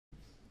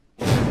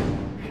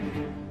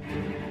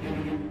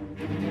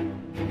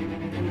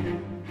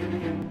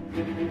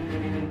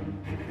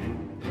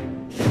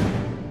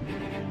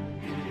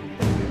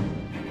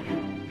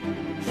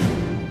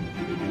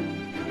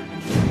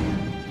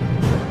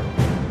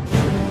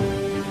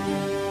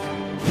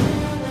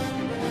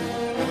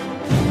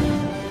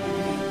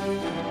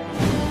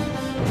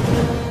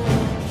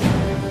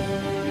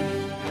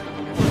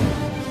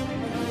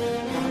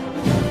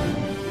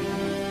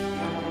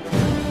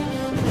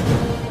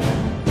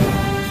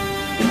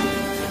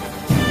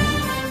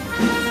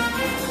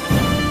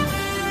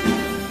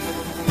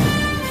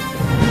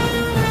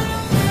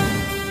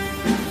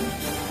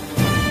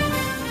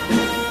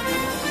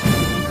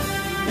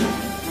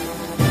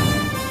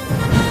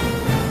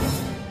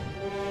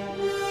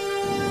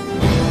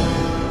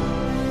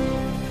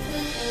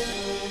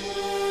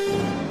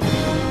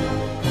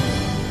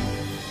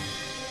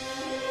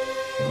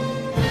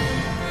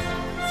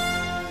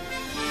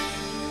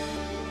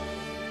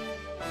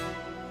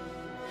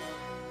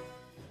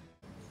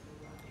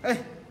Hey,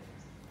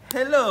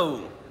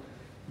 hello!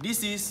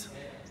 This is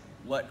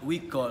what we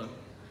call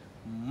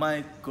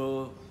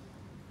microphone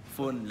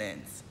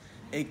lens,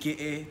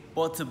 aka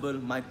portable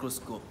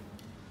microscope.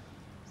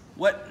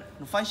 What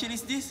function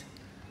is this?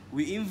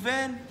 We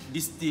invent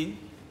this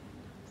thing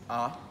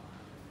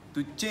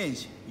to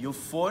change your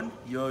phone,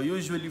 your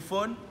usually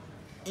phone,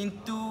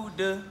 into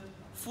the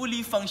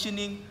fully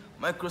functioning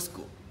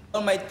microscope.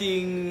 All might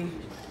think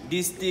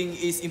this thing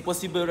is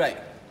impossible,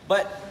 right?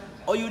 But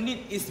all you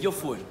need is your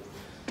phone.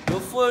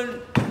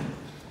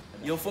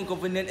 Your phone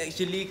component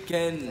actually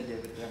can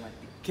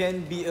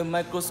be a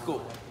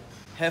microscope,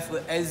 have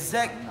an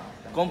exact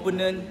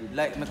component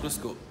like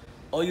microscope.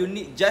 All you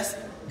need just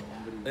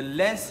a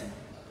lens.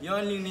 You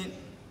only need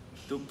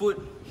to put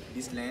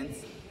this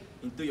lens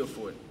into your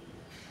phone,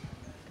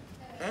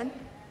 and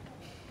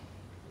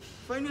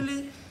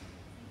finally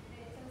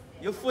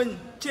your phone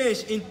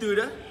change into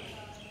the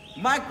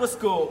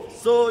microscope,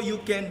 so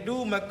you can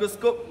do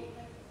microscope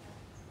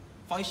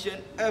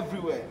function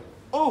everywhere.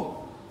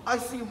 Oh, I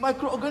see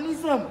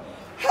microorganism.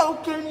 How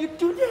can you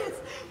do this?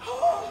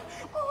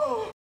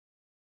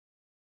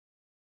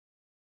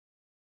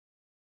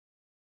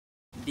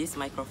 This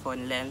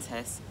microphone lens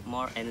has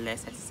more and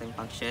less the same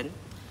function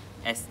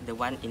as the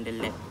one in the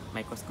lab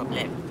microscope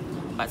lab,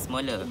 but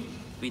smaller.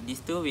 With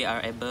these two, we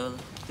are able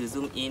to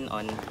zoom in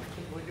on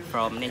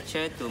from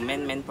nature to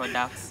man-made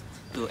products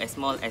to as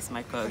small as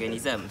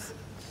microorganisms.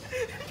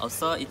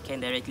 Also, it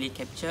can directly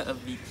capture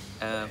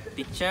a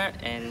picture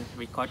and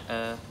record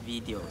a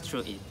video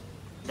through it.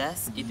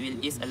 Thus, it will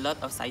ease a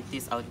lot of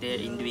scientists out there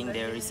in doing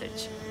their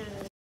research.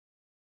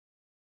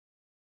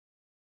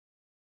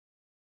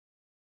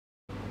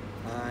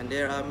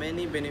 There are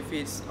many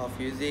benefits of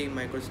using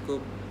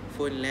microscope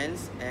phone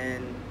lens,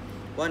 and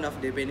one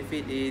of the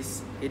benefits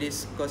is it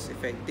is cost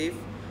effective,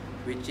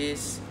 which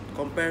is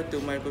compared to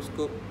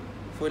microscope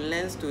phone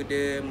lens to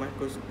the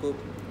microscope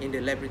in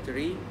the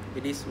laboratory,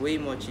 it is way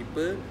more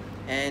cheaper,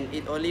 and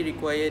it only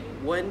required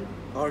one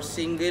or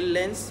single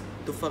lens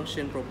to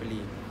function properly.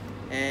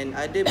 And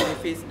other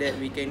benefits that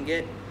we can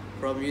get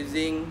from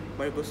using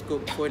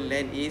microscope phone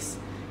lens is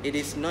it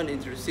is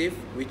non-intrusive,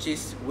 which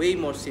is way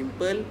more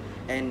simple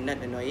and not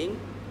annoying,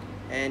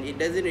 and it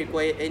doesn't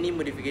require any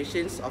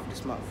modifications of the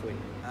smartphone.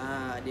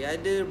 The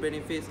other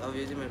benefits of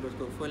using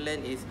microscope phone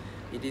lens is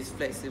it is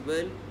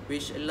flexible,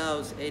 which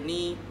allows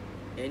any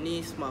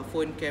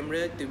smartphone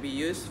camera to be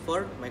used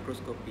for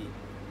microscopy.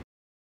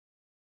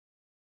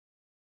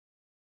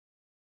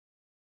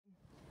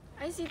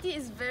 ICT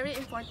is very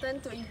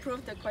important to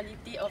improve the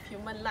quality of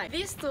human life.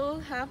 These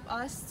tools help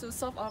us to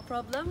solve our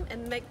problem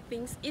and make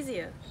things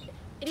easier.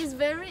 It is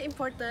very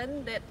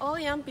important that all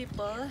young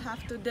people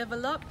have to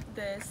develop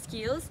the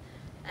skills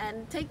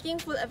and taking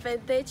full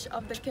advantage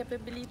of the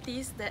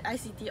capabilities that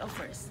ICT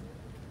offers.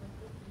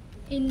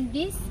 In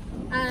this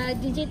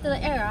digital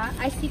era,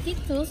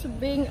 ICT tools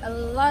bring a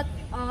lot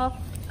of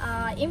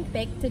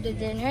impact to the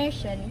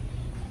generation,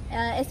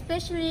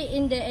 especially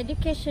in the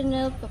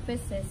educational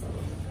purposes.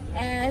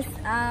 As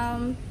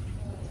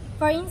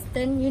for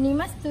instance,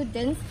 UNIMA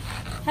students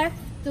have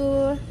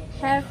to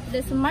have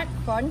the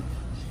smartphone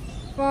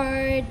for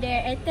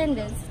their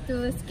attendance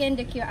to scan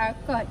the QR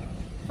code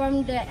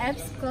from the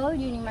apps called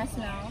UNIMAS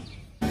Now.